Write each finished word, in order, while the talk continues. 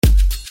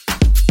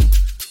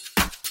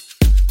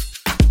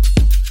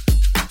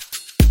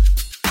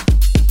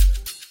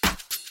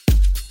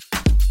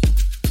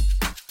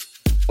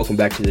welcome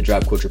back to the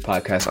Drop Culture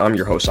Podcast. I'm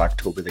your host,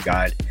 October the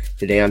Guide.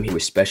 Today I'm here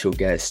with special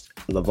guest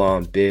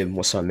Lavon Bibb.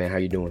 What's up, man? How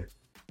you doing?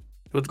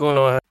 What's going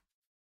on?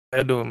 How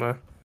you doing, man?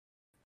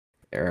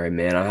 All right,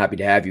 man. I'm happy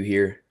to have you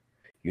here.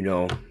 You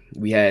know,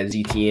 we had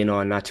ZTN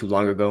on not too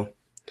long ago,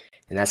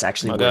 and that's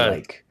actually My where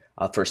God.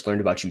 I first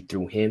learned about you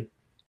through him.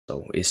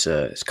 So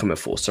it's coming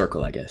full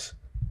circle, I guess.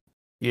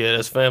 Yeah,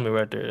 that's family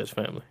right there. That's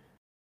family.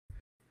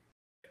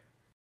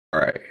 All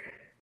right.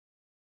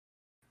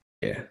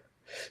 Yeah.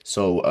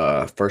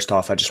 So first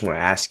off, I just want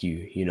to ask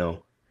you,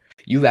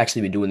 you've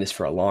actually been doing this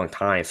for a long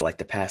time, for like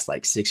the past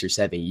like 6 or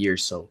 7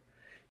 years. So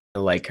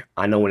like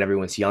I know when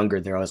everyone's younger,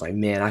 they're always like,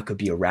 man, I could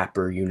be a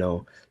rapper,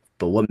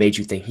 but what made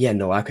you think, yeah,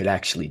 no, I could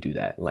actually do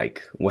that?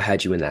 Like what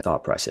had you in that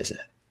thought process?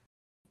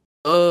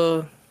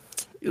 Uh,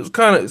 it's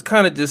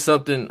kind of just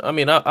something. I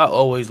mean, I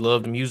always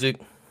loved music,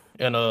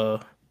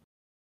 and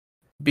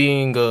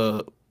being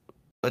a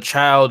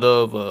child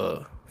of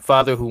a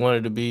father who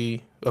wanted to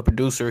be a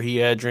producer, he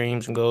had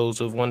dreams and goals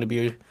of wanting to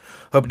be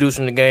a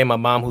producer in the game. My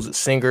mom, who's a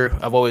singer,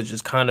 I've always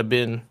just kind of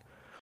been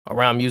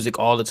around music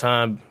all the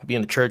time,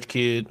 being a church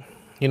kid.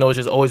 It's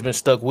just always been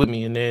stuck with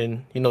me. And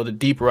then, the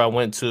deeper I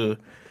went to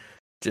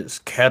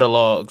just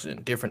catalogs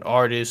and different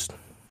artists,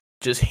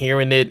 just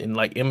hearing it and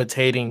like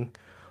imitating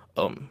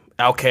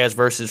Outkast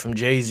verses from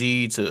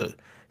Jay-Z to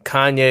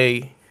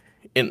Kanye,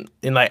 and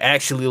like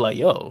actually like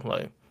yo,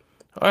 like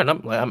all right,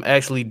 I'm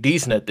actually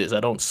decent at this. I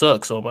don't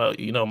suck, so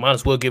might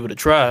as well give it a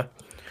try.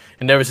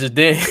 And ever since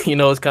then,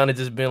 it's kind of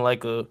just been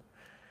like all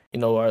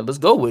right, let's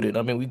go with it.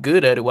 I mean, we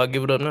good at it. Why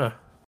give it up now?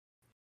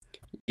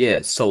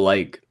 Yeah, so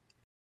like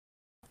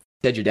you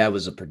said your dad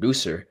was a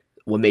producer.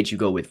 What made you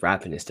go with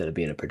rapping instead of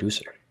being a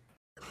producer?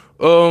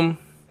 Um,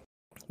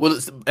 well,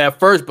 at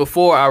first,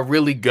 before I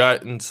really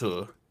got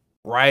into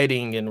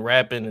writing and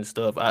rapping and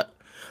stuff,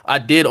 I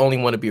did only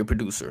want to be a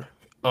producer.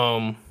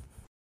 Um,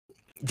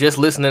 just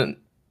listening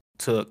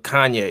to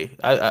Kanye,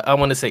 I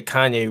want to say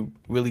Kanye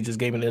really just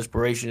gave me the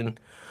inspiration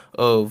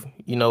of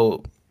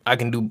I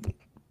can do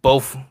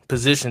both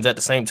positions at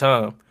the same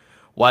time.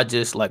 Why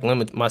just like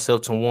limit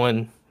myself to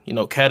one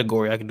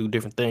category? I can do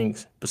different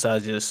things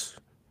besides just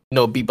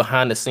be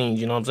behind the scenes.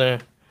 You know what I'm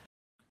saying?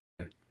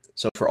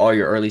 So for all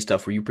your early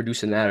stuff, were you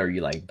producing that, or are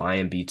you like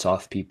buying beats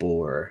off people,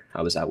 or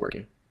how was that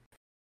working?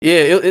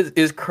 Yeah,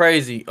 it's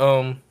crazy.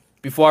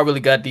 Before I really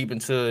got deep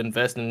into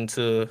investing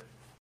into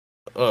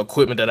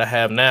equipment that I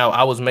have now,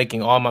 I was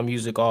making all my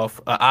music off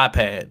an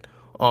iPad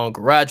on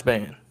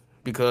GarageBand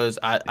because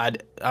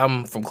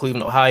I'm from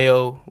Cleveland,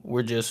 Ohio.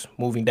 We're just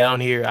moving down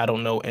here. I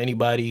don't know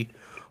anybody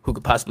who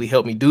could possibly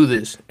help me do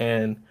this.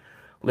 And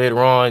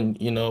later on,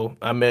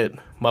 I met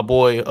my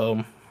boy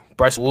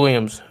Bryce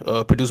Williams,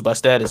 produced by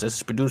Status. That's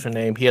his producer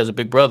name. He has a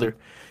big brother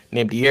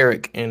named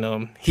Eric,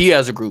 and he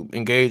has a group,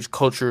 Engaged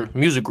Culture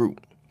Music Group.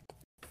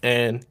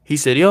 And he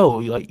said, "Yo,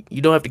 like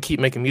you don't have to keep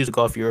making music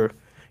off your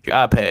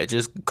iPad.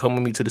 Just come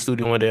with me to the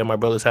studio one day at my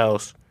brother's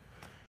house,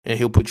 and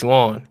he'll put you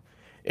on."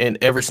 And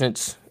ever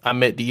since I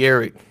met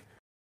Eric,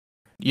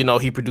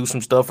 he produced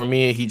some stuff for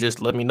me, and he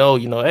just let me know,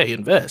 hey,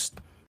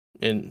 invest.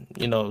 And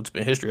it's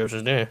been history ever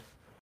since then.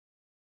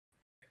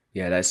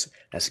 Yeah, that's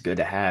good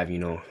to have.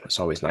 It's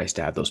always nice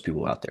to have those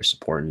people out there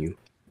supporting you.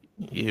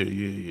 Yeah,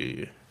 yeah,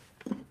 yeah,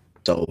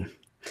 So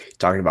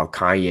talking about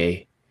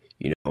Kanye,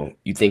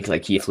 you think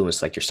like he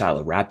influenced like your style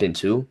of rapping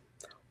too,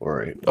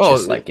 or just Oh,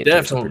 like in terms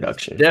of definitely,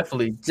 production?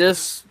 definitely.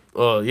 Just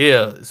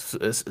yeah,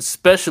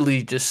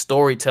 especially just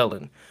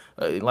storytelling.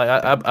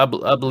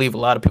 I believe a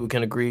lot of people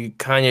can agree.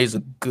 Kanye's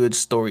a good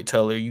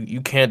storyteller. You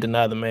can't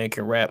deny the man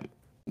can rap.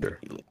 Sure.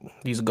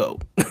 He's a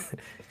goat.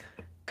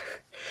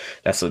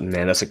 That's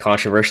a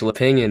controversial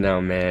opinion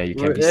now, man. You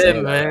can't be Yeah,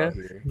 saying that out man.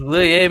 here.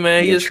 Look, hey,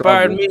 man, Be he in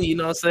inspired trouble. me. You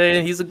know what I'm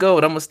saying? He's a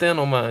goat. I'm gonna stand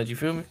on mine. You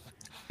feel me?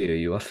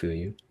 I feel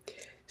you.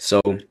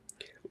 So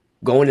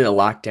going into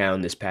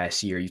lockdown this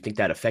past year, you think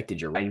that affected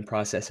your writing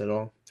process at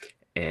all?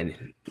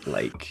 And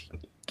like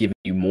giving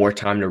you more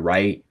time to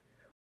write,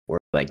 or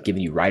like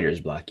giving you writer's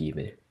block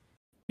even?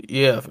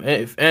 Yeah,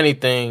 if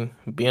anything,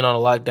 being on a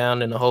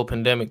lockdown and the whole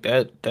pandemic,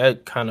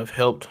 that kind of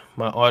helped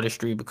my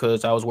artistry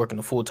because I was working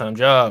a full-time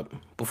job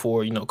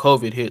before,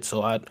 COVID hit.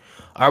 So I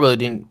really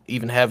didn't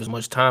even have as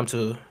much time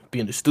to be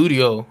in the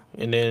studio.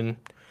 And then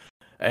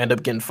I ended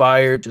up getting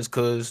fired just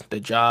because the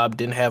job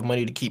didn't have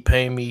money to keep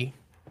paying me.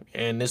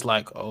 And it's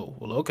like, oh,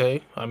 well,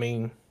 okay. I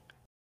mean,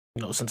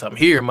 since I'm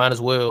here, might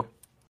as well,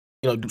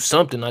 do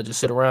something, not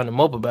just sit around and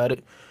mope about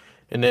it.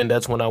 And then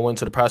that's when I went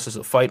to the process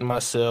of fighting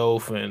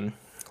myself, and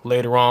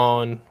later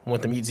on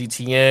went to meet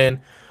ZTN,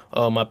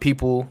 my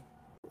people,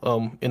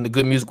 in the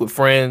Good Music with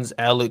Friends,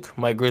 Alec,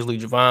 Mike Grizzly,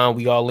 Javon.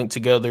 We all linked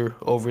together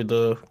over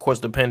the course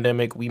of the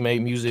pandemic. We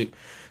made music.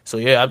 So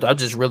yeah, I've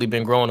just really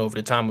been growing over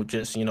the time of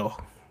just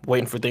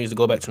waiting for things to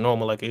go back to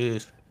normal like it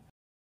is.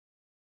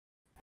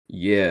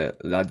 Yeah,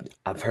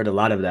 I've heard a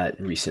lot of that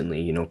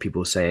recently.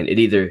 People saying it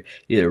either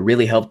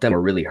really helped them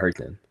or really hurt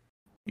them.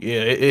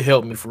 Yeah, it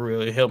helped me for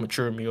real. It helped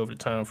mature me over the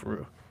time for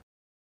real.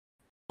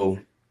 So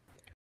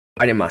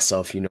writing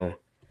myself,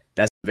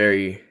 that's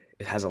it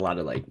has a lot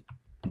of like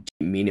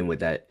meaning with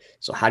that.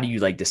 So how do you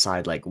like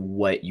decide like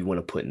what you want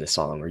to put in the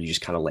song, or you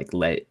just kind of like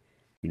let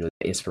the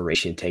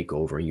inspiration take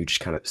over and you just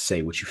kind of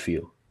say what you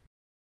feel?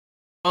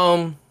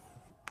 Um,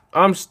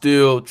 I'm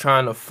still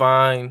trying to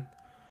find,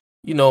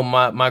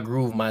 my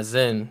groove, my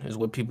zen is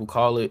what people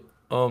call it.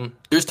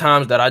 There's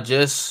times that I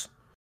just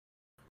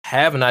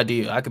have an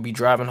idea. I could be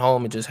driving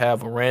home and just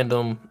have a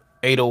random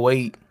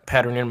 808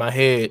 pattern in my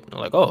head.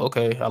 Like, oh,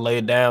 okay, I lay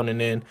it down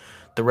and then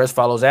the rest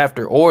follows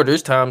after. Or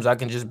there's times I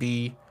can just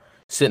be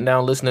sitting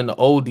down listening to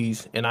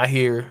oldies and I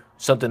hear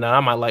something that I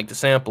might like to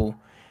sample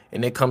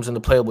and it comes into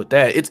play with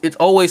that. It's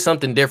always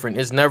something different.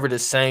 It's never the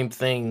same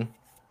thing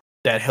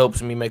that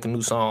helps me make a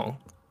new song.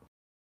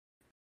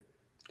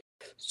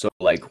 So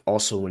like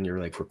also when you're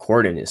like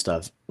recording and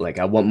stuff, like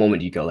at what moment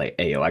do you go like,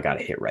 hey yo, I got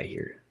a hit right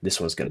here. This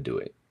one's gonna do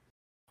it.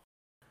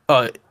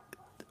 Uh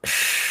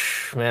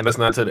Man, that's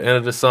not to the end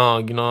of the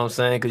song, you know what I'm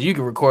saying? Because you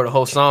can record a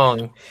whole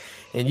song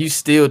and you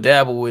still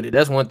dabble with it.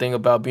 That's one thing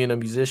about being a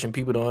musician.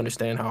 People don't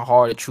understand how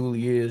hard it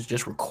truly is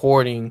just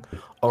recording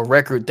a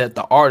record that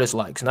the artist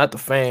likes, not the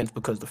fans,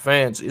 because the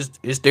fans,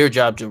 it's their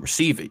job to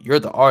receive it. You're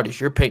the artist.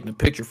 You're painting a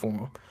picture for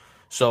them.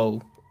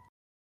 So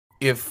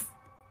if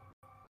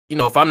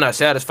if I'm not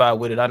satisfied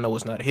with it, I know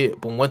it's not a hit.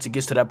 But once it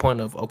gets to that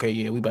point of, okay,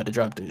 yeah, we about to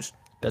drop this,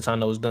 that's how I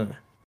know it's done.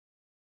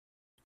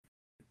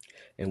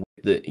 And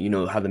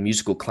with how the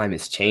musical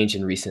climate's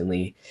changing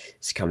recently,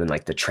 it's coming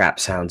like the trap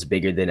sounds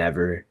bigger than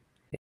ever,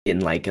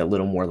 getting like a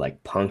little more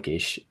like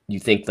punkish. You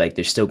think like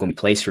there's still gonna be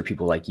place for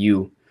people like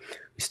you?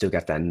 We still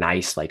got that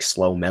nice like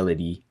slow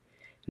melody,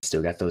 and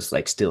still got those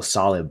like still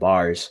solid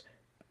bars.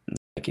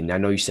 Like, and I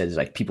know you said there's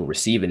like people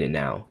receiving it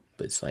now,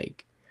 but it's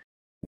like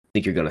I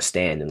think you're gonna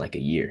stand in like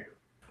a year.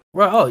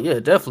 Right. Oh yeah,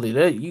 definitely.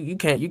 That you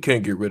can't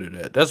get rid of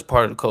that. That's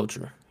part of the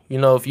culture.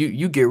 If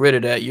you get rid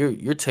of that,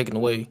 you're taking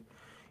away,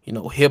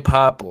 hip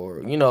hop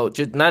or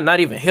just not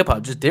even hip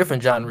hop, just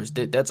different genres.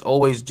 That's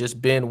always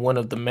just been one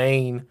of the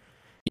main,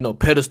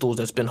 pedestals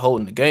that's been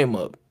holding the game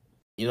up.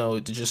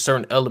 It's just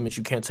certain elements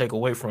you can't take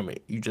away from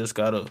it. You just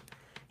gotta,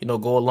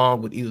 go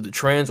along with either the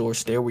trends or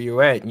stay where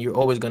you're at, and you're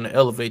always gonna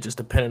elevate just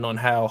depending on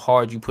how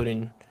hard you put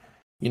in,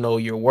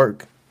 your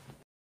work.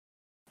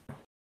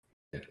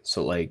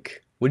 So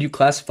like, what do you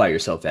classify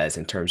yourself as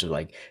in terms of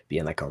like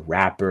being like a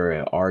rapper,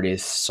 an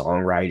artist,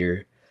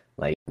 songwriter?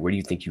 Like, where do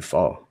you think you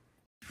fall?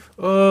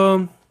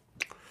 Um,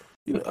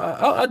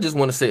 I just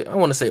want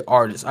to say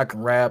artist. I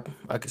can rap,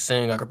 I can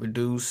sing, I can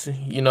produce.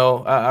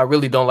 I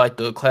really don't like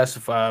to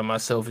classify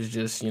myself as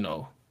just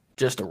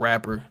a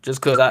rapper,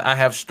 just because I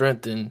have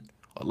strength in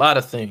a lot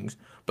of things.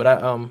 But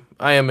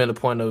I am at a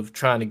point of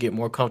trying to get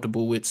more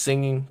comfortable with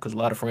singing because a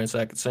lot of friends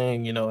say I can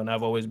sing, and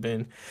I've always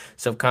been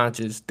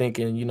self-conscious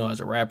thinking, as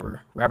a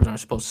rapper, rappers aren't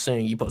supposed to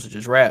sing, you supposed to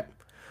just rap.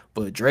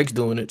 But Drake's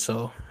doing it,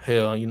 so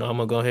hell, I'm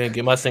gonna go ahead and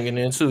get my singing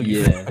in too.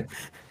 You Yeah. feel me?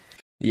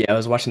 Yeah, I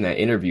was watching that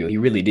interview. He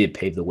really did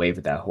pave the way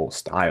with that whole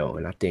style,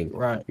 and I think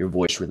Right. your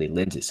voice really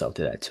lends itself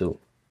to that too.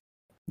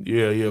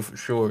 Yeah, yeah, for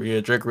sure. Yeah,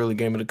 Drake really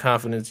gave me the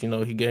confidence. He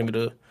gave me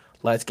the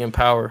light skin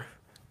power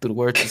through the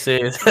words he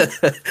says.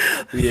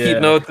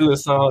 Yeah, Through the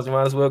songs, you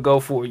might as well go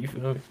for it. You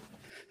feel me?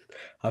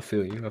 I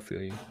feel you. I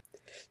feel you.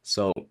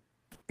 So,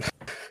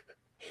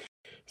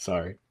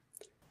 sorry.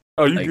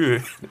 Oh, you Like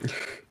good?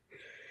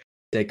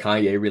 that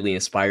Kanye really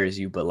inspires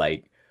you, but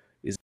like,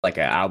 is it like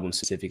an album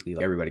specifically?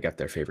 Like everybody got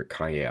their favorite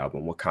Kanye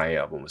album. What Kanye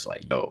album was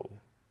like, yo,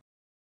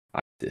 I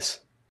like this.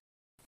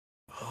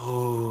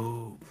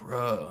 Oh,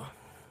 bruh.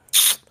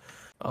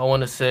 I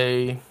want to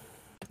say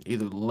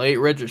either late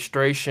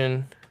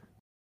registration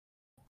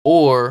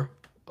or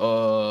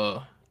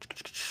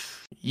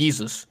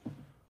Jesus.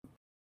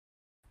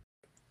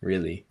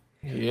 Really,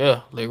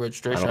 Yeah, late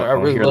registration. I I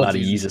don't really hear a love lot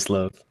of Jesus. Yeezus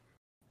love.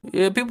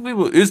 Yeah,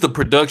 people. It's the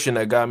production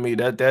that got me.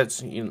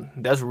 That's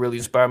what really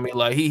inspired me.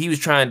 Like he was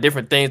trying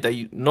different things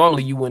that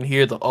normally you wouldn't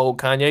hear the old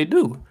Kanye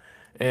do,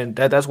 and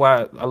that's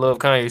why I love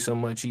Kanye so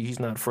much. He's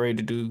not afraid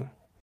to do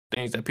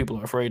things that people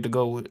are afraid to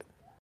go with.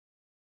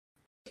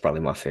 It's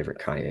probably my favorite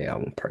Kanye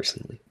album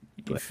personally,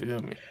 You but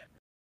feel me?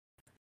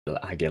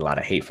 I get a lot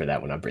of hate for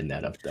that when I bring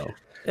that up though.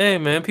 Hey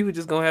man, people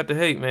just gonna have to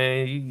hate,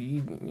 man.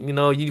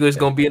 You just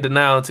gonna be in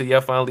denial until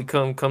y'all finally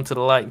come to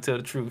the light and tell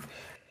the truth.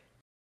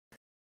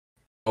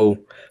 Oh,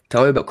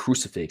 tell me about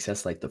Crucifix.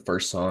 That's like the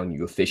first song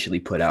you officially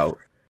put out.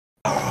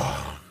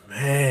 Oh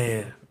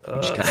man. You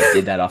just kind of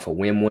did that off a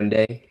whim one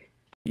day.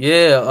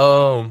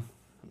 Yeah.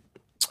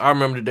 I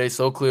remember the day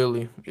so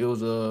clearly. It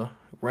was a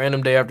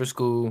random day after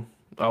school.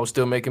 I was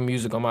still making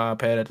music on my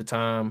iPad at the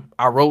time.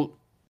 I wrote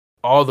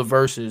all the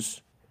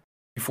verses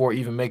before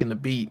even making the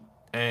beat,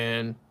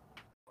 and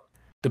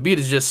the beat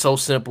is just so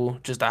simple.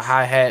 Just a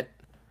hi hat,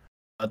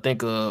 I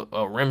think a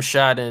rim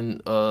shot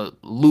and a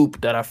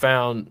loop that I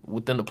found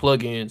within the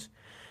plugins,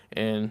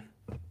 and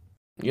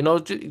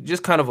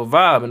just kind of a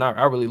vibe. And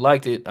I really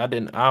liked it. I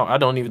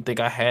don't even think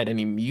I had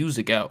any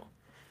music out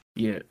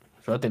yet,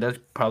 so I think that's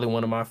probably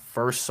one of my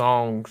first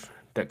songs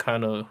that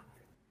kind of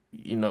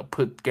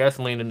put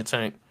gasoline in the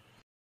tank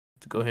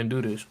to go ahead and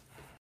do this.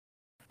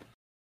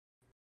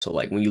 So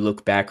like when you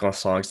look back on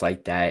songs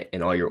like that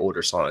and all your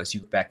older songs, you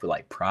look back with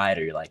like pride,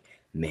 or you're like,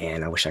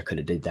 man, I wish I could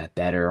have did that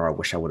better, or I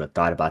wish I would have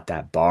thought about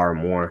that bar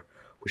more.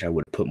 Wish I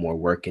would have put more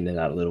work into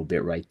that a little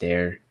bit right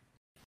there.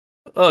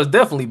 It's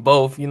definitely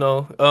both, you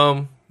know.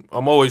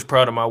 I'm always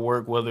proud of my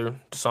work, whether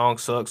the song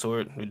sucks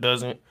or it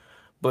doesn't.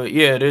 But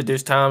yeah,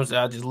 there's times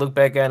that I just look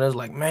back at it and it's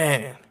like,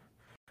 man,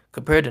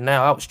 compared to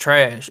now, I was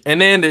trash.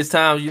 And then there's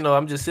times, you know,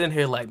 I'm just sitting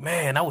here like,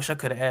 man, I wish I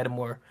could have added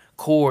more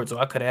chords or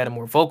I could have added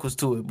more vocals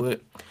to it.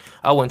 But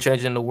I wouldn't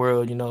change it in the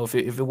world, you know. If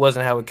it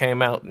wasn't how it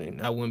came out,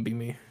 then I wouldn't be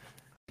me.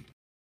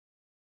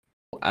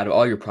 Out of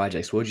all your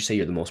projects, what would you say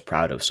you're the most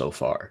proud of so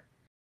far?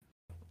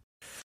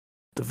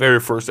 The very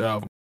first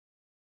album,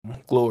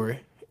 Glory.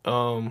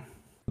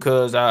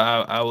 Because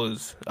I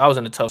was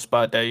in a tough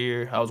spot that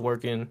year. I was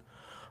working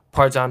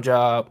part-time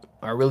job.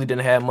 I really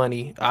didn't have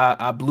money.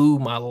 I blew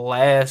my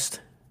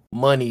last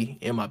money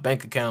in my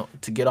bank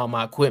account to get all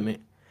my equipment.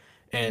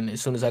 And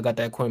as soon as I got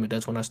that equipment,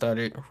 that's when I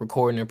started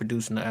recording and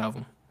producing the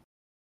album.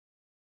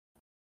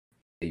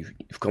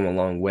 You've come a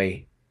long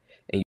way,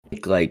 and you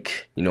think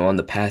like on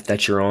the path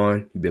that you're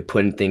on, you've been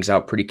putting things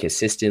out pretty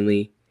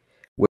consistently.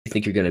 Where do you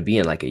think you're gonna be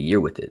in like a year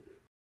with it?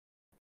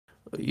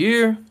 A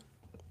year,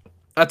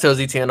 I tell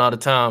ZTN all the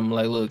time,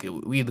 like, look,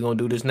 we either gonna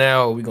do this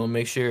now or we gonna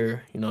make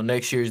sure,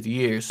 next year is the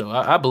year. So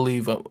I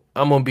believe I'm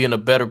gonna be in a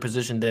better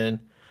position than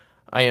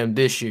I am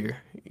this year.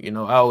 I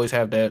always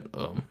have that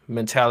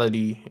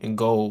mentality and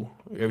goal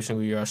every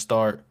single year I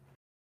start,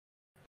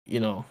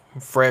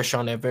 fresh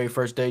on that very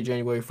first day,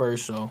 January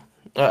 1st. So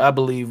I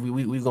believe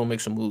we gonna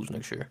make some moves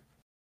next year.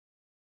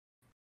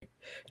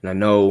 And I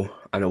know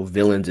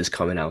Villains is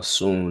coming out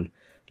soon.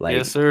 Yes,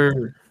 Like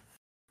sir.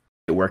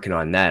 working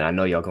on that. I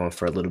know y'all going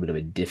for a little bit of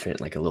a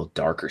different, like a little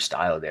darker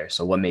style there.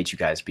 So what made you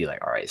guys be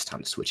like, all right, it's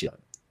time to switch it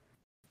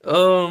up?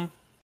 Um,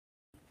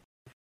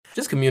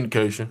 just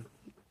communication.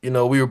 We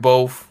were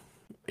both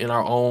in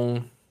our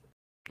own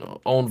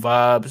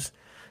vibes,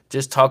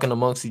 just talking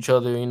amongst each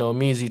other. Me and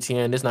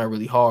ZTN, it's not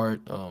really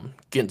hard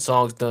getting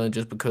songs done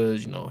just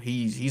because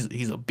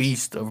he's a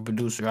beast of a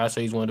producer. I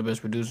say he's one of the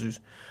best producers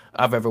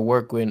I've ever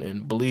worked with,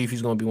 and believe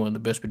he's gonna be one of the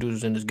best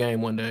producers in this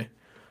game one day.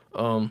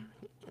 Um,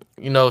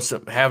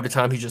 so half the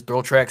time he just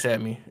throw tracks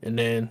at me, and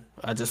then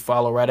I just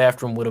follow right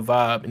after him with a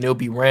vibe, and it'll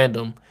be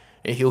random.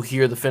 And he'll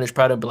hear the finished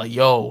product and be like,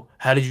 "Yo,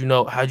 how did you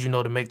know? How did you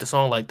know to make the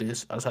song like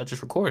this?" I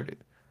just recorded it.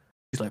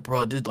 He's like,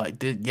 bro,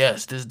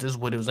 yes, this is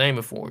what it was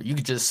aiming for. You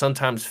could just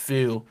sometimes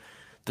feel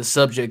the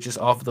subject just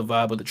off of the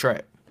vibe of the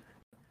track.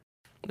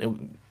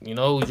 And,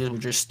 we're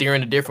just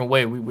steering a different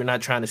way. We're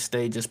not trying to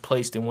stay just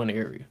placed in one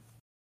area.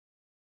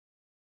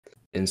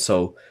 And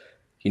so,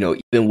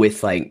 even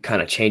with like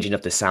kind of changing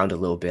up the sound a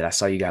little bit, I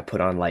saw you got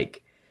put on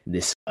like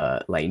this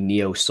like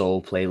neo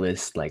soul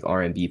playlist, like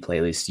R&B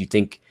playlist. You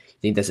think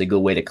that's a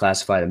good way to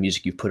classify the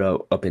music you put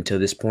out up until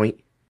this point?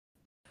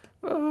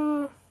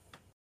 Uh,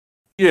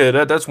 yeah,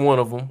 that's one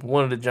of them.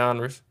 One of the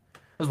genres.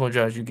 That's one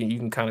genre you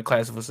can kind of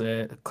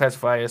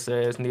classify us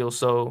as neo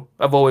soul.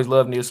 I've always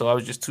loved neo soul. I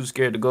was just too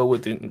scared to go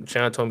with it, and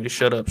Sean told me to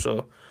shut up,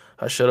 so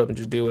I shut up and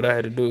just did what I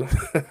had to do.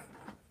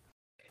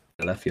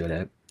 And I feel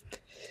that.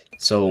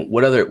 So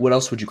what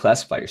else would you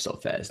classify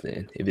yourself as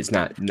then? If it's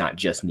not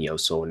just neo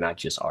soul, not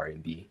just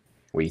R&B,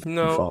 where you think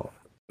you no, fall?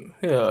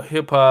 yeah,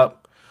 hip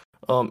hop,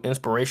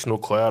 inspirational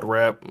cloud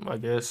rap, I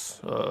guess.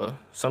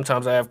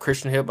 Sometimes I have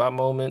Christian hip hop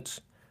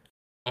moments.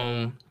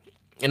 Um,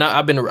 and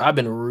I've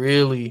been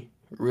really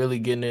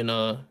getting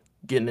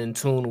in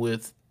tune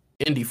with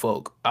indie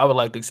folk. I would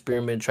like to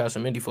experiment and try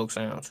some indie folk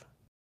sounds.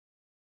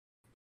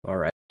 All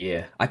right.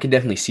 Yeah. I can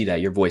definitely see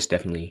that. Your voice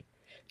definitely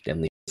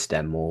fits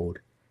that mold.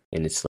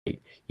 And it's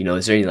like,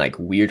 is there any like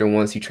weirder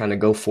ones you trying to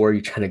go for?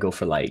 You trying to go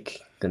for like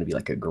gonna be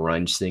like a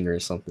grunge singer or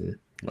something?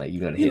 Like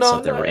you're gonna You hit know,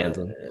 something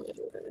random?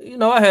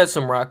 I had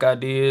some rock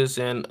ideas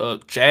and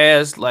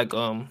jazz like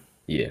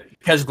Yeah.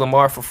 Kendrick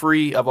Lamar for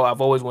free. I've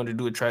always wanted to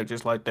do a track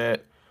just like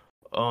that.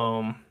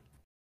 Um,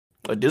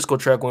 a disco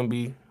track wouldn't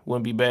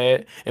be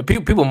bad. And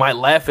people might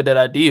laugh at that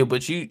idea,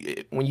 but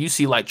when you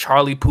see like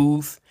Charlie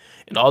Puth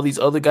and all these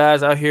other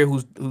guys out here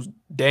who's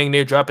dang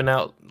near dropping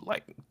out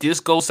like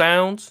disco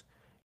sounds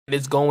and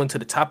it's going to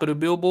the top of the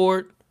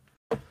billboard,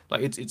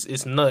 like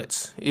it's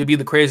nuts. It'd be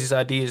the craziest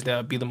ideas that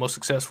would be the most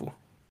successful.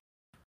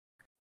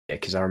 Yeah,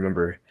 because I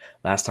remember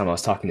last time I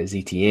was talking to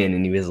ZTN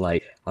and he was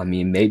like, I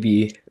mean,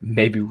 maybe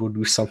we'll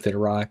do something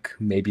rock.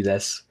 Maybe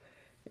that's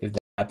if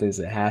that happens,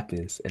 it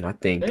happens. And I Yeah,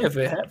 think if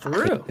it happened for I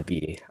think real.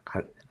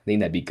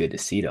 that'd be good to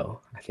see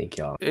though. I think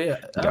Yeah, y'all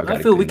I got a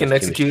feel good we can enough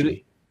execute it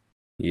chemistry.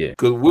 Yeah.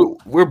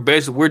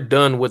 because we're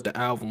done with the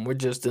album. We're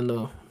just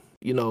in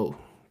you know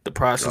the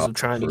process Oh, of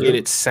trying to for get real?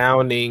 it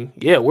sounding.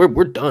 Yeah, we're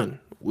done.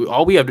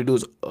 All we have to do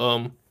is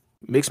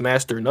mix,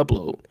 master, and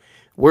upload.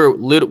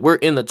 We're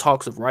in the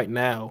talks of right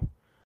now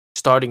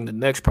starting the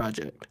next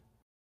project.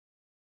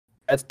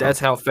 Oh, That's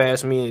how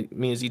fast me and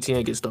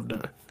ZTN get stuff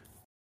done.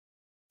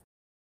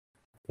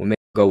 we'll maybe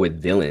go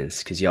with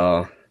villains because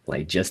y'all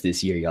like just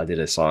this year y'all did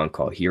a song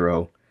called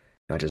Hero.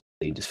 Y'all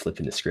just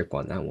flipping the script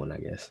on that one, I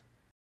guess.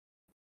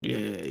 Yeah.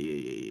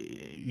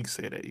 You can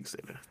say that. You can say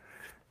that.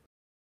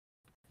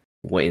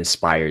 What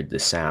inspired the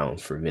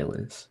sound for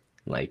villains?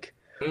 Like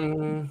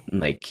Mm,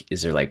 Like,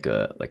 is there like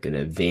a like an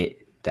event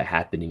that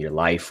happened in your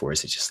life, or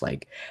is it just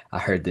like I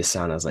heard this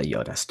sound, I was like,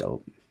 yo, that's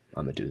dope.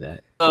 I'm gonna do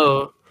that.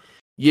 uh,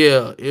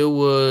 yeah, it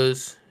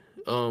was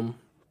um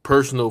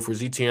personal for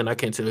ZTN. I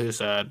can't tell his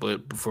side,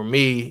 but for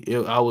me,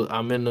 I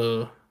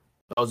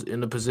was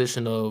in the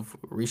position of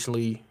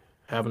recently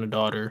having a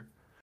daughter.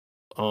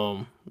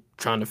 Um,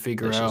 trying to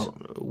figure Delicious.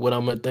 out what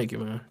I'm gonna thank you,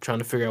 man. Trying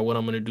to figure out what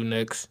I'm gonna do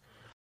next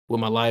with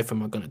my life.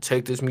 Am I gonna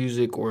take this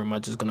music or am I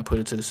just gonna put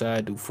it to the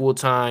side, do full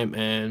time?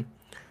 And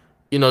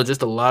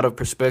just a lot of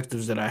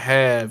perspectives that I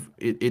have,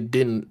 it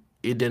didn't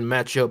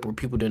match up or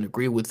people didn't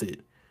agree with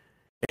it.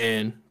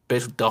 And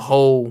basically the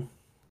whole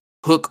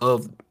hook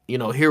of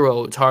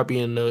hero, it's hard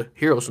being the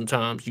hero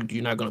sometimes.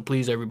 You're not gonna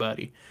please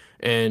everybody.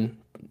 And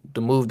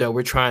the move that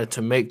we're trying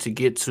to make to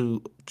get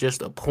to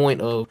just a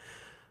point of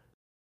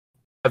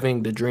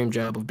having the dream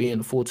job of being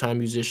a full time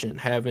musician,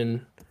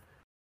 having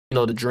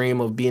the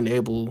dream of being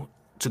able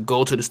to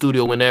go to the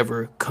studio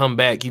whenever, come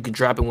back, you can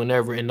drop it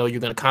whenever, and know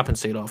you're gonna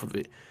compensate off of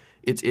it.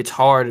 It's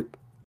hard.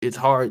 It's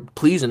hard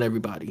pleasing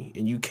everybody,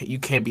 and you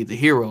can't be the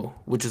hero,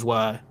 which is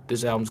why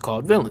this album's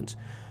called Villains.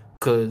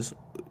 Because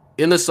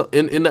in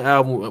the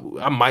album,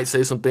 I might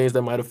say some things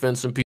that might offend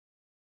some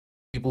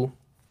people.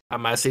 I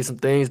might say some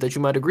things that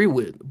you might agree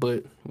with,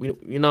 but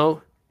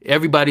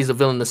everybody's a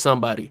villain to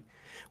somebody.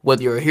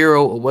 Whether you're a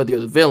hero or whether you're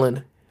the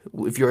villain,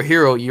 if you're a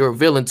hero, you're a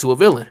villain to a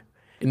villain.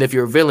 And if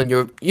you're a villain,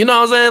 you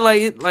know what I'm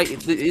saying?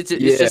 It's Yeah,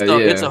 just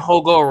it's a yeah.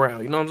 whole go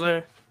around. You know what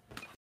I'm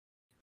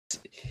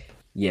saying?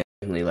 Yeah,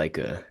 definitely like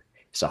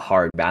it's a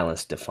hard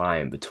balance to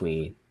find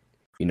between,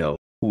 you know,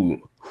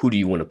 who do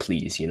you want to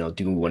please? Do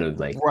you want to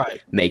like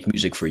Right. make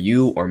music for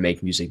you or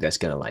make music that's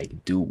gonna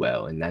like do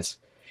well? And that's,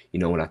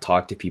 when I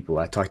talk to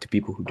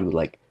people who do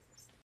like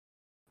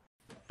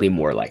way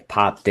more like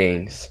pop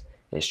things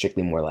and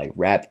strictly more like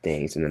rap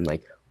things, and then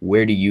like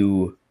where do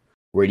you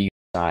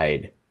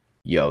decide,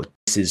 yo,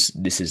 this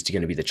is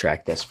gonna be the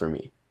track that's for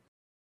me.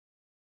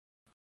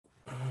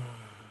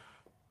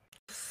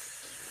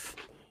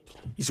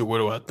 You said, what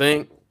do I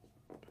think?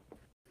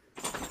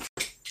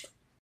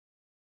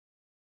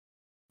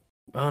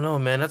 I don't know,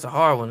 man. That's a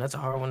hard one. That's a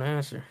hard one to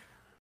answer.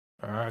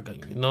 All right,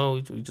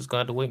 we just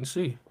got to wait and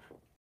see.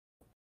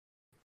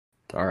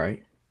 All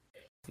right.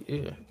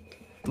 Yeah,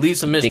 leave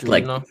some Think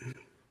mystery. like,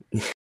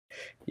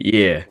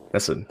 yeah,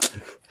 that's a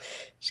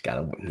just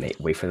gotta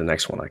wait for the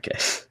next one, I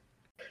guess.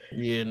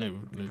 Yeah,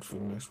 next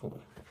one. It's Hold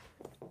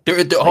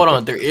like the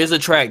on. There is a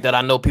track that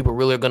I know people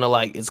really are gonna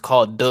like. It's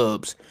called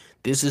Dubs.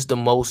 This is the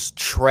most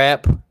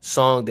trap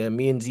song that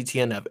me and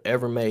ZTN have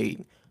ever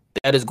made.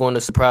 That is going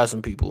to surprise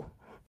some people.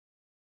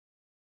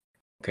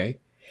 okay.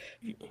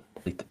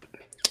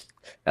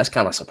 That's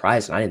kind of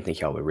surprising. I didn't think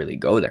y'all would really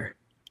go there.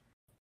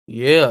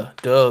 Yeah,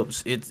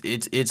 Dubs.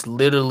 It's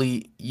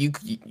literally you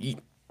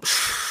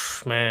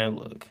man.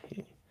 Look,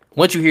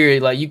 once you hear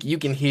it, like you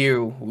can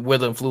hear where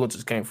the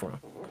influences came from.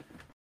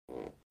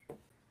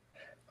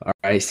 All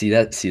right, see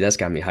that's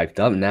got me hyped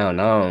up now.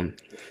 Now, do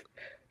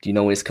you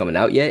know when it's coming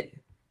out yet?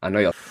 I know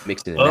y'all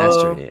mixing and Uh,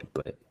 mastering it,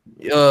 but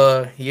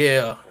yeah.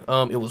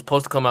 It was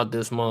supposed to come out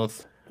this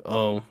month.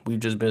 We've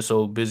just been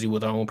so busy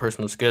with our own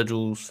personal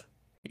schedules.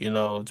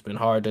 It's been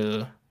hard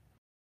to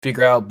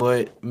figure out.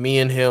 But me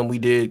and him, we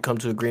did come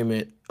to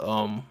agreement.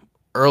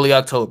 Early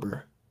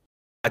October.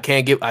 I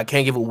can't give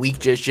a week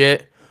just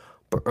yet,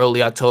 but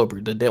early October.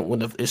 The day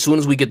as soon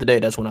as we get the day,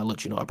 that's when I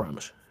let you know. I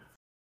promise.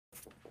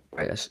 all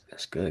right,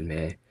 that's good,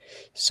 man.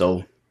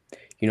 So,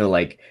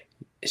 like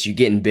as you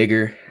getting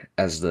bigger,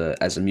 as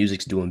the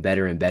music's doing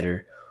better and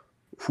better,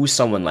 who's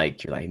someone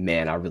like you're like,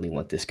 man, I really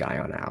want this guy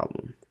on the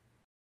album?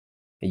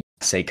 And you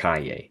say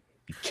Kanye.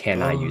 You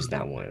cannot Uh, use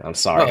that one. I'm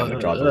sorry, I'm gonna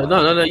draw the no, line.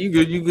 no, no. You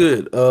good? You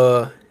good?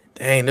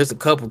 Dang. There's a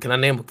couple. Can I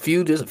name a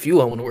few? There's a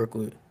few I want to work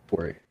with.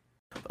 For it.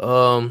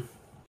 Um,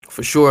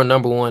 for sure,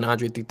 number one,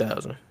 Andre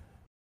 3000.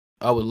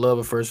 I would love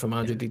a first from Yeah.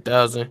 Andre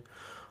 3000.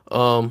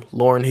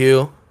 Lauren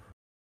Hill.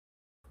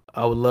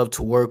 I would love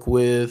to work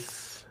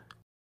with.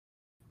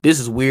 This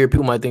is weird.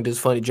 People might think this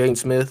is funny. Jaden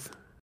Smith.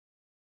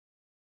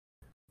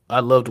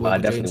 I'd love to Well, work I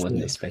with Jaden definitely wasn't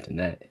Smith. expecting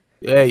that.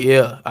 Yeah,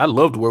 yeah. I'd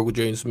love to work with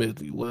Jaden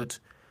Smith. What?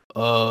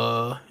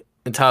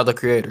 And Tyler the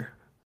Creator.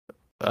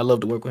 I'd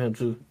love to work with him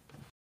too.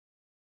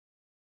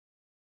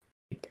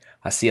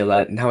 I see a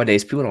lot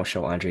nowadays. People don't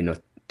show Andre no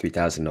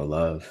 3000 no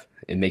love.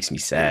 It makes me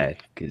sad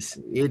because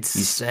It's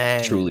he's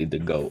sad. truly the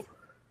goat.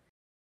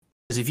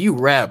 'Cause if you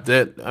rap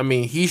that, I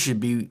mean, he should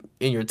be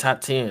in your top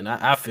 10.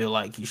 I feel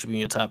like he should be in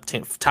your top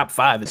 10, top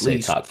five I at say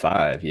least. top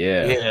five.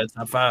 Yeah. Yeah,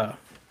 top five.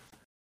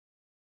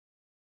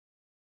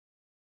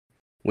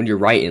 When you're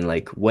writing,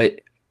 like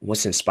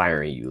what's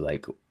inspiring you?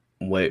 Like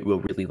what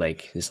really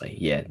like is like,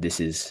 yeah, this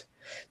is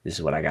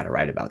what I got to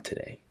write about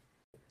today.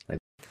 Like,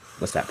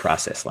 what's that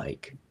process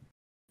like?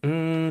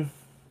 Mm,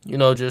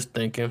 just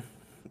thinking.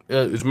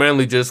 It's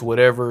mainly just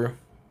whatever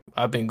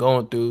I've been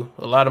going through.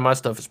 A lot of my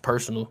stuff is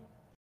personal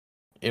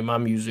in my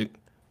music,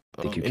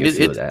 I think you and can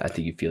feel that. I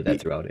think you feel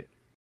that throughout it.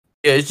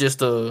 yeah, it's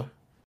just a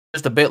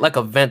bit like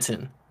a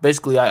venting.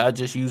 Basically, I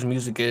just use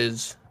music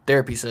as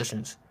therapy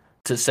sessions.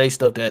 to say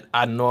stuff that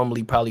I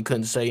normally probably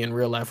couldn't say in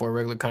real life or a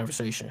regular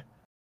conversation.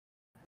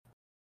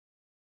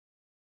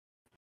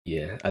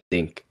 Yeah, I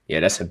think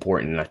that's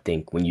important. And I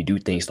think when you do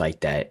things like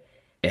that,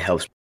 it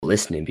helps people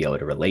listening be able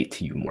to relate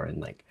to you more. And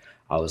like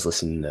I was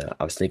listening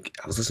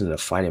to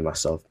Finding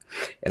Myself,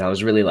 and I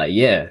was really like,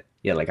 yeah,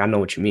 like I know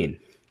what you mean.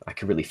 I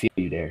can really feel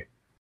you there.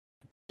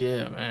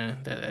 Yeah, man.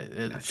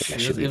 I think that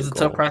should It be the was a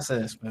tough goal.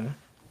 process, man.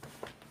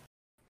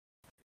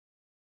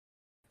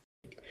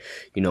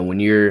 You know, when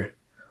you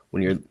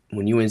and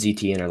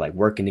ZTN are like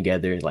working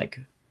together, like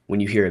when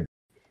you hear it,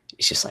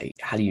 it's just like,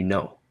 how do you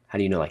know? How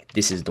do you know like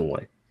this is the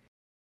one?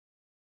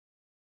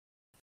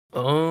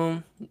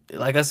 Um,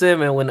 like I said,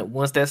 man, when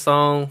once that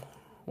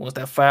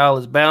file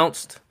is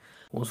bounced,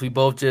 once we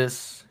both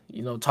just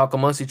talk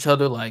amongst each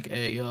other, like,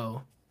 hey,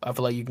 yo, I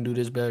feel like you can do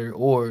this better,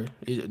 or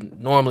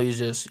normally it's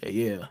just, hey,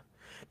 yeah,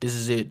 this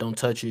is it, don't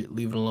touch it,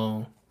 leave it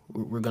alone.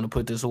 We're gonna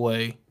put this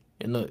away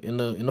in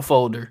the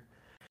folder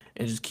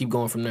and just keep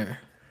going from there.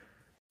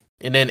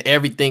 And then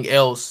everything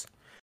else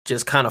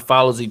just kind of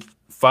follows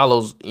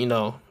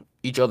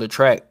each other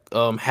track.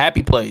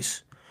 Happy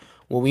Place.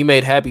 When we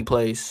made Happy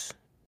Place,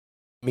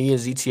 me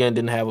and ZTN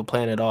didn't have a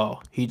plan at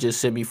all. He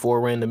just sent me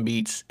four random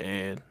beats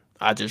and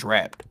I just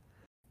rapped.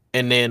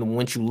 And then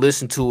once you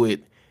listen to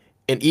it,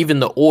 and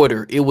even the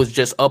order, it was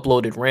just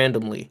uploaded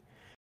randomly.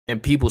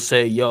 And people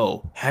say,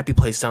 yo, Happy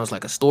Place sounds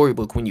like a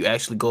storybook when you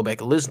actually go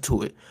back and listen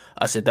to it.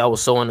 I said that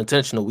was so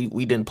unintentional.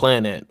 We didn't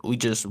plan that. We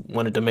just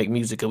wanted to make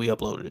music and we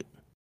uploaded it.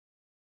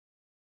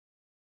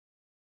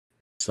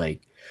 It's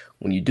like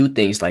when you do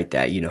things like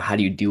that, how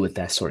do you deal with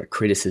that sort of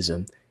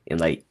criticism? And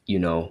like,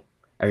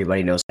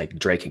 everybody knows like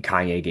Drake and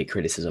Kanye get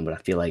criticism, but I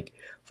feel like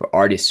for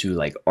artists who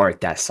like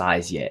aren't that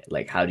size yet,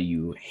 like how do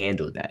you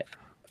handle that?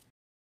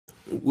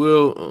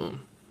 Well,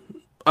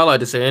 I like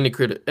to say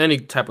any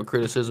type of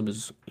criticism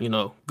is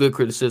good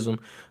criticism,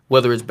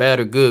 whether it's bad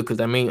or good, because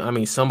I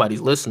mean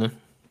somebody's listening.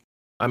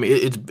 I mean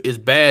it's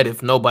bad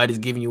if nobody's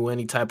giving you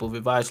any type of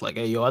advice like,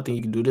 hey yo, I think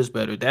you can do this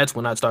better. That's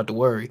when I start to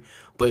worry.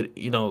 But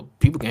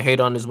people can hate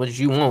on as much as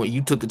you want.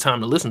 You took the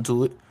time to listen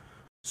to it,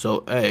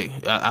 so hey,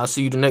 I'll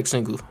see you the next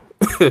single.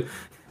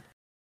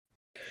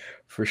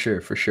 For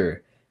sure, for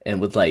sure. And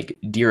with like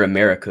Dear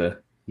America,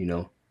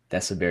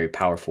 that's a very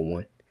powerful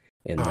one.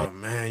 And like Oh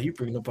man, you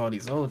bring up all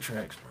these old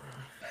tracks,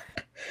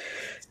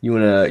 you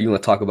wanna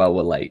talk about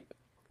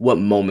what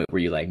moment were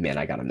you like, man,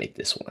 I gotta make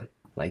this one.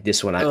 Like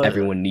this one bro.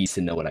 everyone needs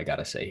to know what I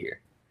gotta say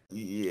here.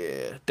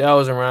 Yeah, that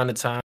was around the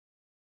time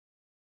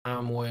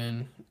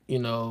when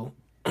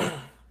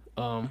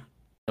um,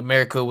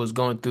 America was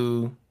going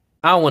through.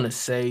 I don't want to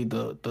say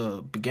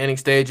the beginning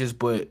stages,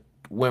 but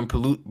when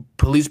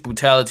police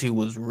brutality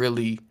was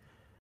really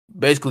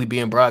basically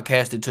being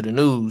broadcasted to the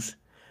news,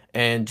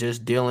 and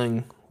just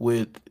dealing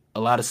with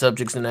a lot of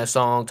subjects in that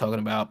song, talking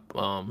about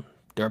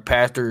there are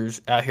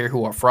pastors out here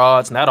who are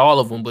frauds. Not all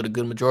of them, but a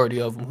good majority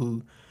of them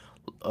who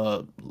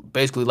uh,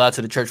 basically lie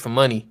to the church for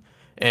money,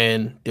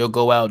 and they'll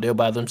go out, they'll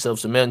buy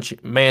themselves a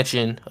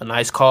mansion, a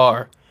nice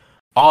car.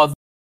 All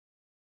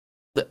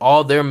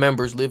all their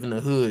members live in the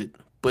hood,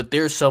 but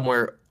they're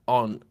somewhere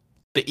on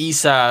the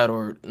east side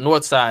or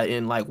north side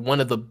in like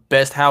one of the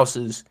best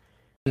houses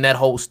in that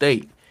whole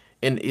state.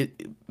 And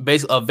it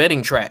basically a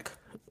vetting track,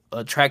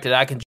 a track that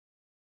I can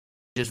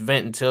just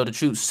vent and tell the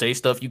truth, say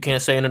stuff you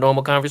can't say in a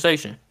normal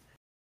conversation.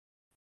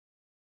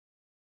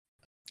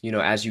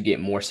 As you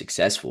get more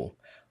successful,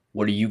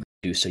 what do you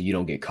do so you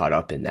don't get caught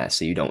up in that?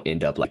 So you don't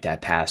end up like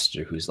that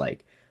pastor who's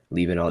like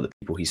leaving all the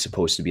people he's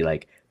supposed to be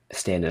like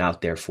standing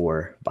out there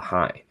for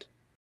behind.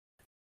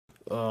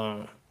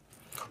 Uh,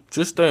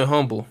 just stay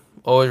humble.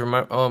 Always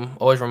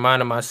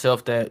reminding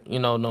myself that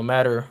no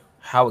matter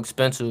how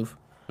expensive,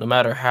 no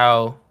matter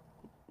how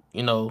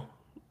you know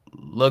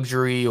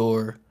luxury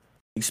or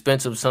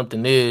expensive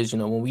something is,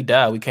 when we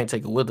die, we can't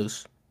take it with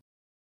us.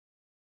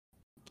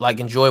 Like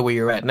enjoy where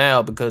you're at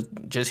now, because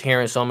just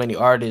hearing so many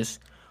artists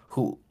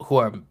who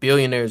are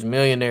billionaires,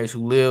 millionaires,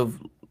 who live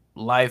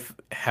life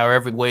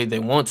however way they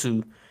want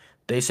to,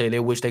 they say they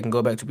wish they can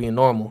go back to being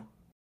normal.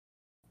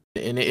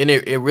 And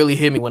it really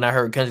hit me when I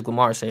heard Kendrick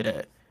Lamar say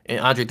that and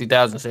Andre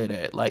 3000 say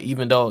that. Like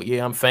even though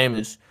yeah I'm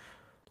famous,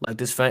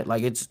 like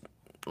like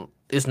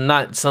it's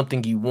not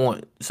something you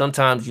want.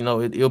 Sometimes,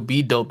 it'll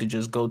be dope to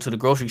just go to the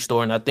grocery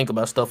store, and I think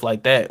about stuff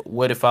like that.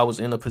 What if I was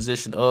in a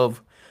position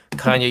of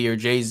Kanye or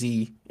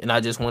Jay-Z and I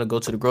just want to go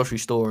to the grocery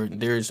store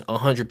and there's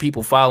 100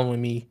 people following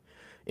me,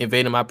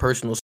 invading my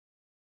personal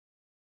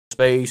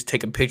space,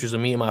 taking pictures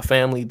of me and my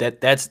family.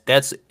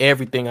 That's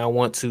everything I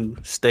want to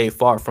stay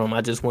far from.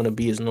 I just want to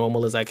be as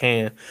normal as I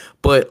can,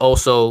 but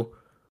also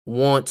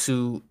want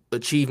to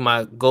achieve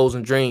my goals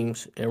and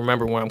dreams and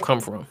remember where I'm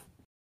coming from.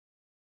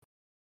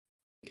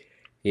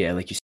 Yeah,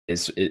 like you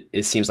said,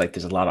 it seems like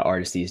there's a lot of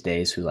artists these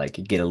days who like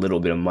get a little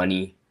bit of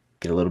money,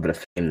 get a little bit of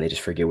fame, and they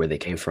just forget where they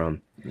came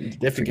from They and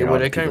forget forget where all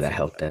the they people came that from.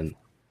 helped them.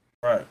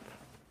 Right.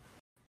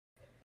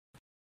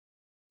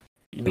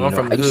 But, I'm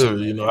from I the used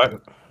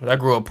hood. I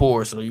grew up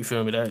poor, so you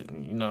feel me. That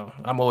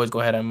I'm always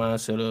gonna have that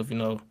mindset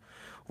of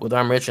whether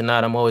I'm rich or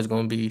not, I'm always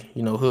gonna be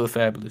hood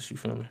fabulous. You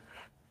feel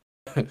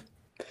me?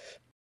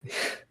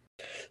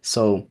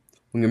 So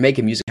when you're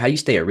making music, how do you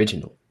stay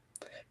original?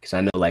 Because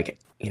I know, like,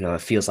 it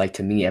feels like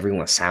to me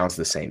everyone sounds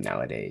the same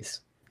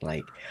nowadays.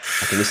 Like,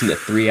 I can listen to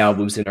 3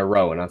 albums in a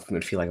row, and I'm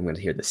gonna feel like I'm gonna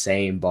hear the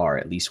same bar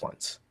at least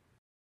once.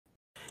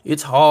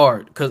 It's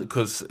hard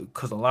because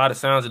a lot of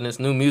sounds in this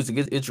new music,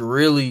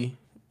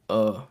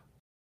 uh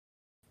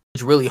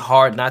it's really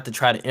hard not to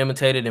try to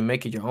imitate it and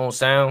make it your own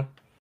sound.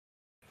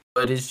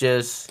 But it's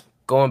just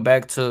going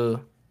back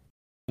to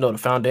the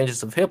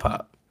foundations of hip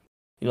hop.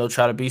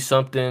 Try to be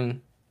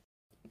something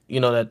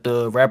that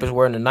the rappers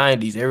were in the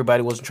 90s.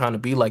 Everybody wasn't trying to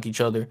be like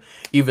each other,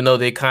 even though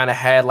they kind of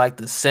had like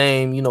the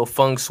same,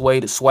 feng shui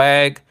to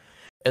swag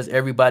as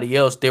everybody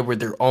else. They were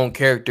their own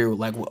character,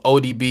 like with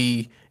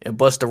ODB and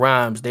Busta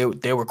Rhymes.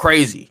 They were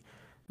crazy.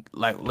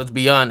 Like, let's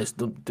be honest,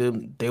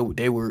 they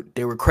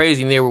were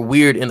crazy and they were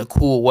weird in a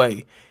cool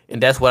way.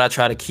 And that's what I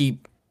try to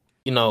keep,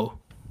 you know,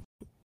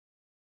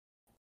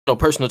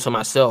 personal to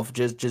myself.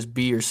 Just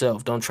be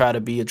yourself. Don't try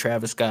to be a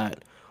Travis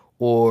Scott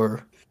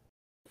or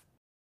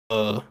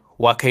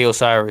YK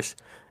Osiris.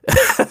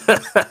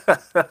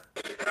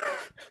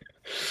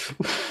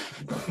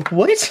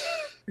 What?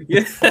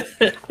 Yeah.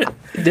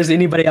 If there's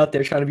anybody out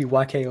there trying to be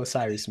YK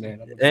Osiris,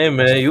 man. Hey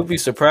man, you'll be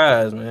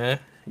surprised, man.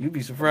 You'll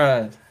be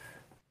surprised.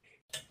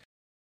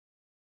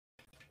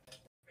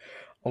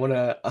 I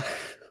wanna.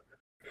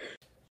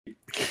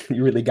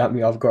 You really got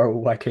me off guard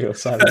with YK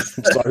Osiris.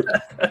 I'm sorry.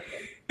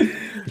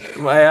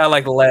 I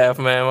like to laugh,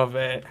 man. My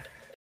bad.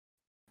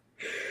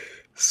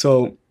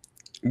 So,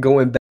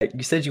 going back,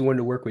 you said you wanted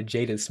to work with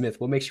Jaden Smith.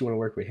 What makes you want to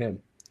work with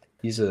him?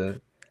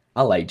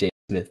 I like Jaden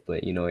Smith,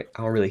 but I don't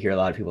really hear a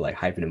lot of people like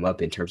hyping him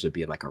up in terms of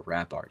being like a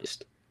rap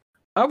artist.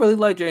 I really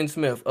like Jaden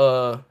Smith.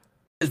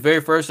 His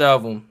very first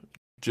album,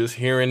 just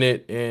hearing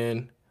it,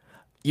 and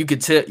you can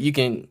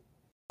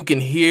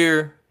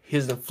hear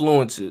his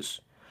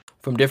influences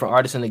from different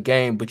artists in the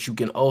game, but you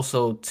can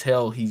also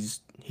tell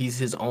he's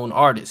his own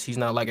artist. He's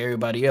not like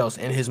everybody else.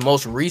 And his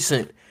most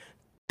recent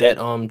that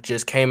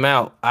just came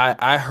out,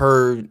 I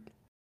heard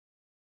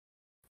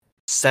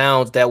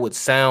sounds that would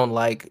sound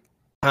like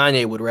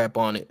Kanye would rap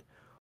on it.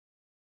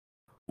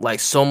 Like,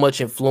 so much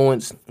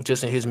influence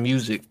just in his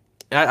music.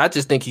 I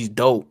just think he's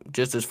dope.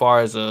 Just as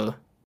far as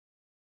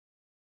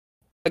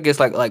I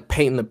guess like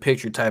painting the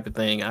picture type of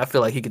thing. I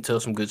feel like he could tell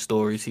some good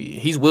stories.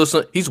 He's Will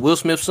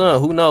Smith's son.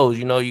 Who knows?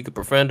 You could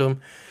befriend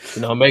him.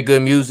 Make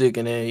good music,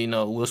 and then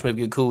Will Smith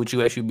get cool with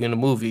you, actually be in the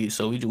movie.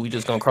 So we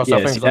just gonna cross our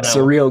Yeah, see, fingers on that's that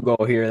the one. real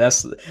goal here.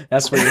 That's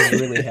where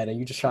he's really heading.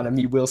 You just trying to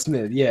meet Will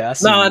Smith. Yeah, I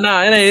see. No, it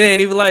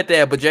ain't even like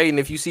that. But Jaden,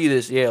 if you see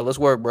this, yeah, let's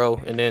work, bro.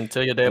 And then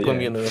tell your dad put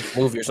me in the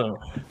movie or something.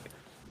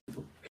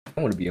 I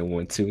want to be in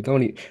one too.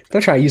 Don't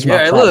try to use my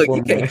Yeah, platform. look,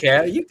 you can't man.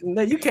 cap.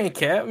 You can't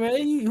cap,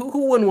 man.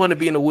 Who wouldn't want to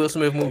be in a Will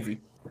Smith movie?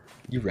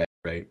 You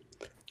right.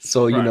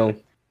 So Right.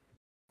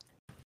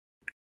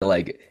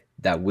 like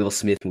that Will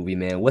Smith movie,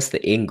 man. What's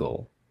the end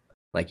goal?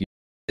 Like,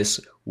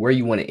 where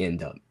you want to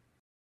end up?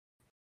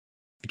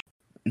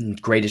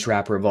 Greatest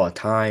rapper of all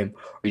time,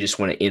 or you just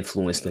want to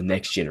influence the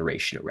next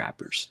generation of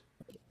rappers?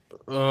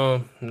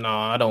 No,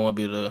 I don't want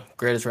to be the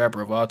greatest rapper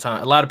of all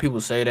time. A lot of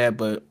people say that,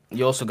 but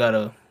you also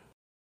gotta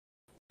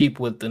keep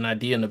with an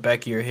idea in the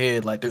back of your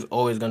head. Like, there's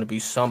always gonna be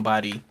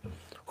somebody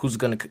who's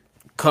gonna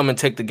come and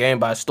take the game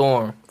by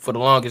storm. For the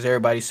longest,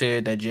 everybody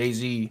said that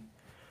Jay-Z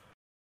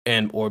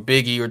or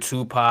Biggie or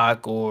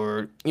Tupac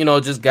or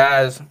just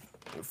guys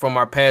from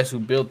our past who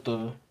built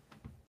the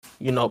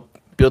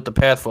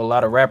path for a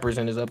lot of rappers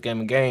in this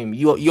upcoming game.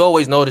 You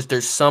always notice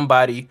there's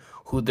somebody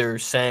who they're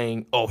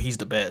saying, "Oh, he's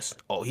the best.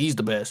 Oh, he's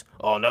the best.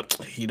 Oh no,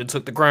 he done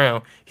took the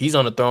crown. He's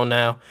on the throne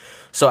now."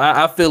 So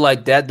I feel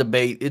like that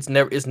debate it's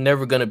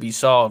never gonna be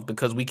solved,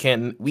 because we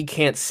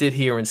can't sit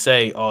here and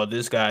say, "Oh,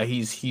 this guy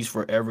he's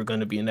forever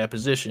gonna be in that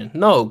position."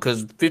 No,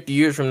 because 50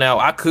 years from now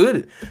I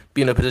could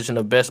be in a position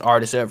of best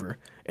artist ever,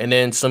 and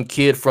then some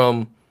kid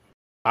from,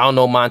 I don't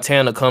know,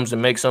 Montana comes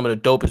and makes some of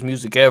the dopest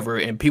music ever,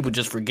 and people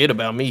just forget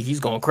about me. He's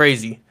going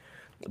crazy.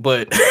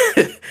 But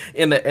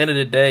in the end of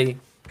the day,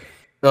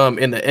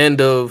 in the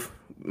end of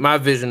my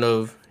vision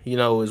of,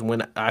 is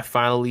when I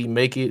finally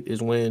make it,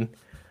 is when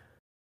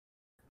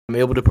I'm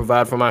able to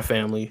provide for my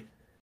family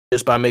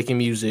just by making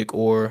music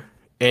or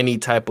any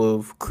type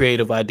of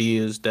creative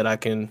ideas that I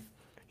can,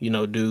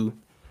 do.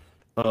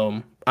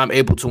 I'm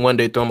able to one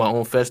day throw my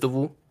own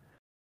festival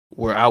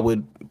where I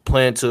would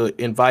plan to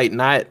invite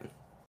not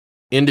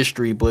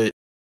industry, but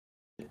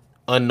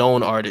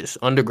unknown artists,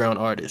 underground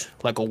artists,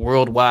 like a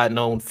worldwide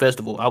known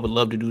festival. I would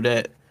love to do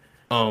that.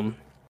 My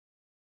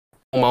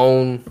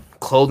own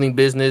clothing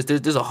business.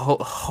 There's a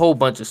whole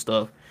bunch of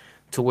stuff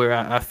to where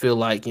I feel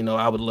like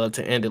I would love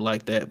to end it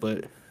like that,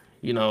 but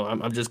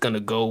I'm just gonna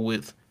go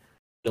with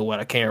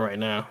what I can right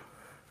now.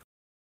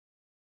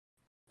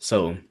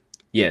 So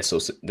yeah, so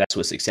that's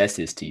what success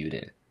is to you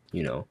then.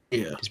 Yeah,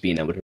 just being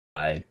able to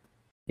provide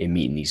and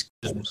meeting these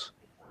goals.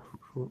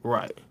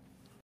 Right.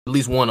 At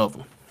least one of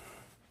them.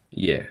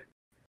 Yeah.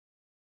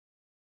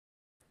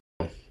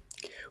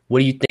 What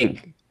do you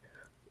think?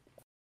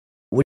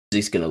 What is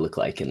this gonna look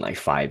like in like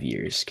 5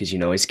 years? Because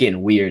it's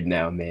getting weird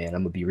now, man.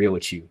 I'm gonna be real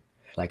with you.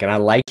 Like, and I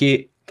like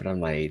it, but I'm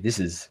like, this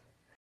is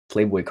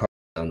Playboy Cardi,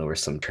 I don't know, or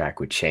some track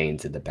with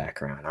chains in the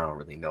background. I don't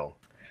really know.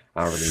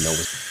 I don't really know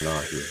what's going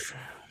on here.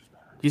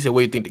 You said,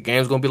 what do you think the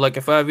game's gonna be like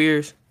in 5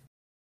 years?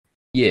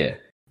 Yeah,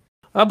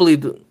 I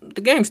believe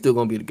the game's still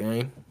gonna be the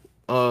game.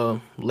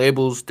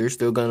 Labels, they're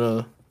still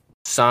gonna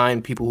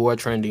sign people who are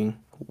trending,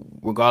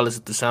 regardless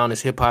if the sound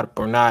is hip hop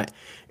or not.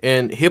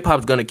 And hip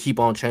hop's gonna keep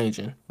on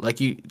changing.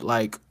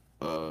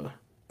 Uh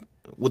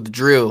with the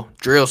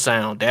drill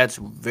sound, that's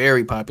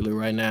very popular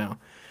right now.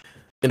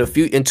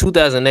 In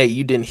 2008,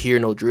 you didn't hear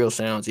no drill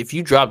sounds. If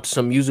you dropped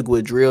some music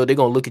with drill, they're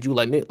gonna look at you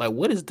like, "Nick, like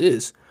what is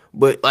this?"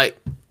 But like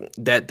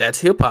that's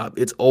hip hop.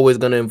 It's always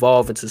gonna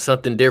evolve into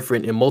something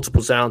different in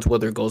multiple sounds,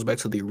 whether it goes back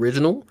to the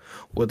original,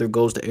 whether it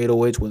goes to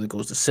 808s, whether it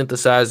goes to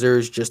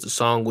synthesizers, just a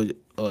song with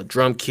a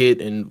drum kit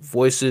and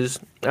voices.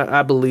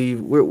 I believe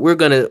we're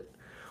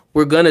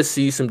gonna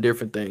see some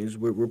different things.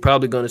 We're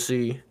probably gonna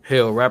see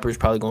rappers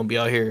probably gonna be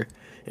out here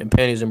in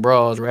panties and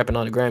bras rapping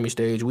on the Grammy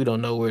stage. We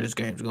don't know where this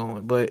game's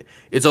going, but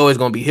it's always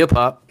gonna be hip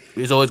hop.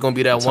 It's always gonna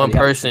be that it's one already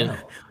happening person,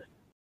 now.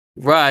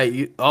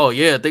 right? Oh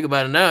yeah, think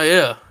about it now.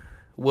 Yeah,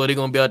 well they're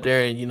gonna be out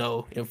there in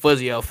in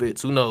fuzzy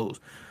outfits. Who knows?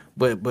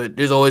 But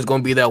there's always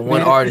gonna be that one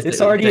Man, artist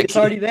it's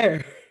already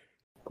there.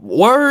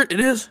 word.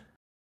 It is.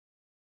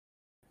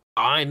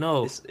 I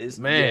know, It's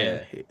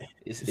man. yeah.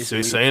 It's So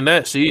real. saying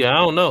that, see, I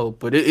don't know,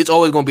 but it's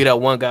always gonna be that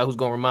one guy who's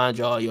gonna remind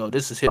y'all, yo,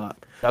 this is hip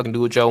hop. Y'all can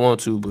do what y'all want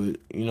to, but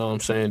you know what I'm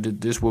saying.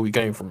 This is where we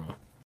came from.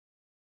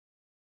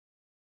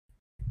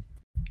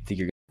 Think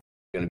you're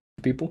gonna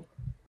beat people?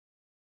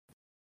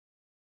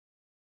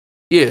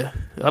 Yeah,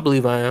 I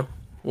believe I am.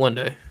 One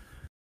day,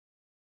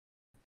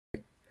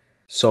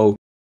 So,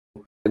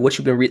 what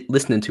you been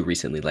listening to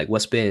recently? Like,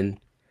 what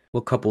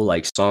couple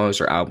like songs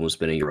or albums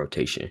been in your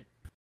rotation?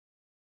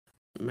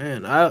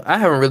 man. I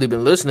haven't really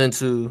been listening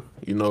to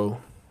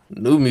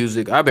new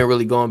music. I've been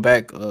really going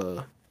back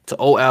to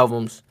old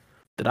albums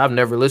that I've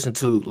never listened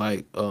to,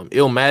 like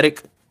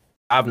Illmatic.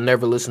 I've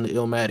never listened to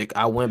Illmatic.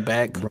 I went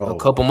back a Bro,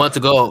 couple months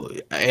ago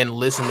and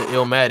listened to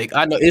Illmatic.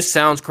 I know it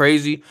sounds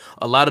crazy.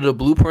 A lot of the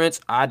blueprints,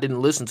 I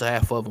didn't listen to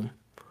half of them,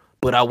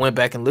 but I went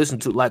back and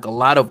listened to like a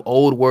lot of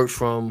old works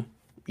from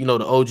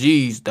the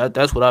OGs.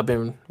 That's what I've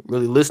been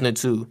really listening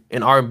to,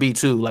 and R&B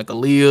too, like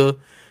Aaliyah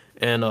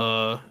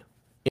and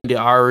India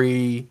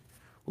Ari,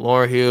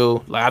 Lauryn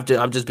Hill. Like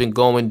I've just been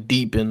going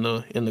deep in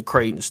the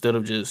crate instead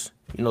of just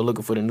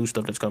looking for the new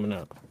stuff that's coming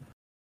out.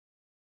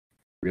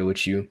 real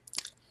with you.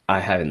 I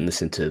haven't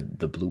listened to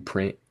the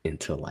Blueprint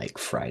until like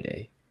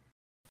Friday.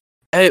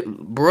 Hey,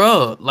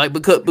 bruh, like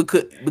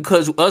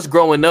because us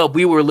growing up,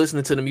 we were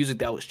listening to the music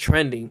that was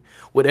trending.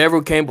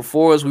 Whatever came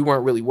before us, we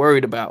weren't really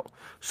worried about.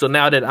 So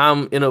now that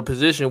I'm in a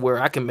position where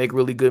I can make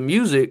really good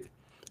music,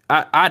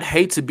 I'd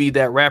hate to be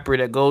that rapper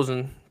that goes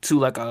into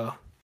like a,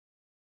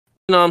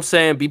 you know what I'm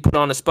saying, be put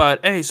on the spot.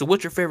 Hey, so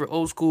what's your favorite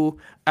old school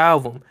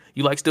album?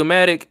 You like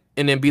Stillmatic?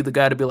 And then be the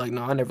guy to be like,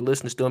 no, I never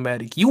listened to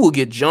Stillmatic. You will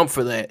get jumped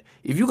for that.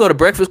 If you go to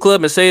Breakfast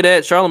Club and say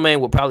that, Charlamagne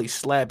will probably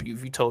slap you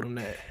if you told him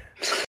that.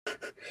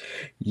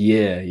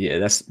 Yeah,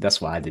 that's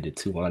why I did it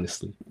too,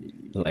 honestly.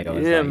 Like I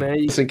was Yeah, like,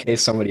 man. just in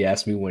case somebody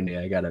asked me one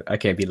day, I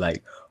can't be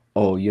like,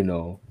 oh,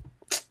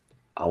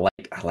 I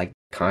like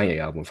Kanye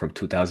album from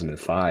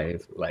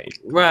 2005. Like,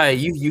 Right.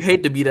 You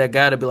hate to be that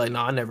guy to be like, no,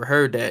 I never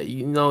heard that.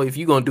 If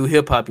you're gonna do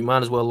hip hop, you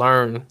might as well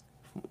learn,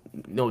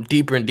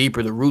 deeper and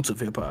deeper the roots of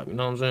hip hop. You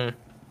know what I'm saying?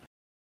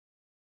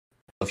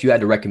 if you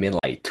had to recommend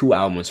like two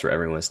albums for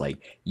everyone, it's like,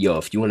 yo,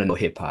 if you want to know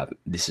hip hop,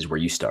 this is where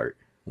you start.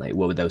 Like,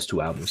 what would those two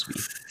albums be?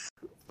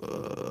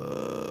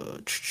 Uh,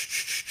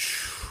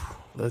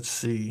 let's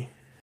see.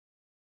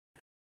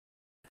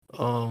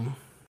 Um,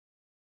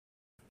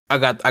 I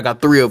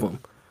got three of them.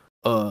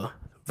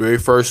 Very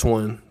first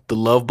one, The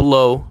Love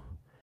Below,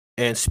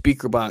 and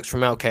Speaker Box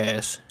from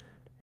Outkast.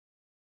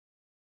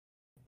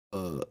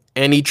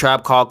 Any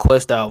Trap Called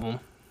Quest album,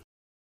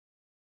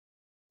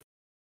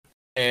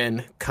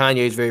 and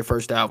Kanye's very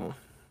first album.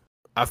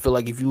 I feel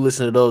like if you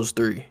listen to those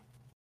three,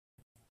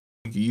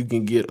 you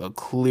can get a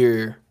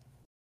clear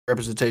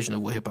representation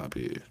of what hip hop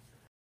is.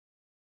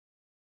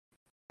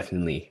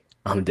 Definitely,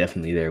 I'm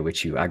definitely there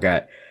with you. I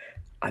got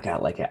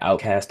like an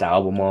Outkast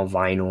album on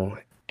vinyl,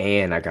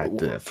 and I got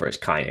the first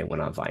Kanye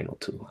one on vinyl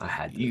too.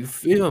 You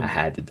feel I me?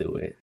 had to do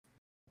it.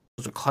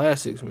 Those are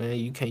classics, man.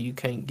 You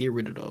can't get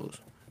rid of those.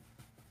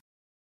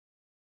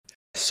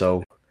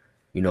 So,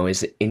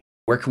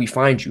 where can we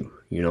find you?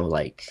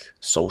 Like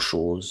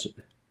socials.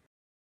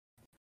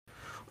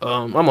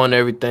 I'm on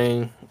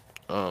everything.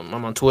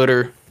 I'm on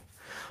Twitter.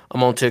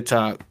 I'm on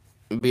TikTok.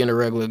 Being a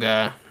regular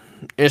guy.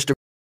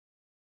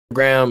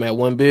 Instagram at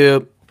One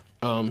Bibb.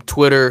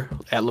 Twitter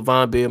at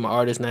Lavon Bibb, my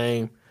artist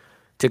name.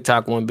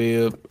 TikTok One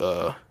Bibb.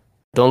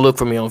 Don't look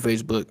for me on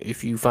Facebook.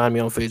 If you find me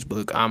on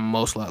Facebook, I'm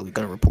most likely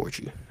gonna report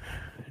you.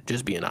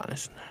 Just being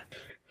honest.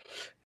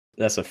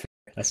 That's a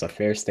that's a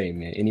fair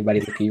statement. Anybody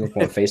looking you up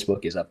on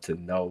Facebook is up to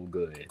no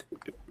good.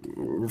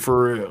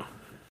 For real.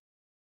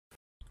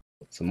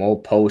 Some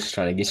old posts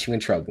trying to get you in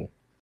trouble.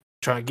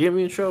 Trying to get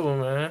me in trouble,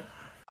 man.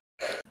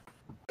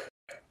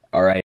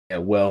 All right. Yeah,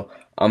 well,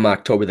 I'm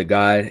October the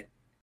God.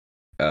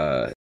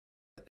 Uh,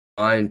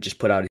 Mine just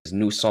put out his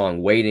new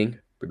song "Waiting,"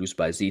 produced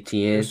by Yes,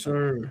 ZTN.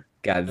 sir.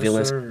 Got Yes,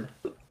 Villains sir.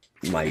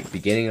 like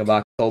beginning of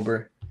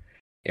October.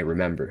 And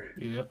remember,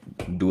 Yep.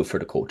 do it for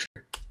the culture.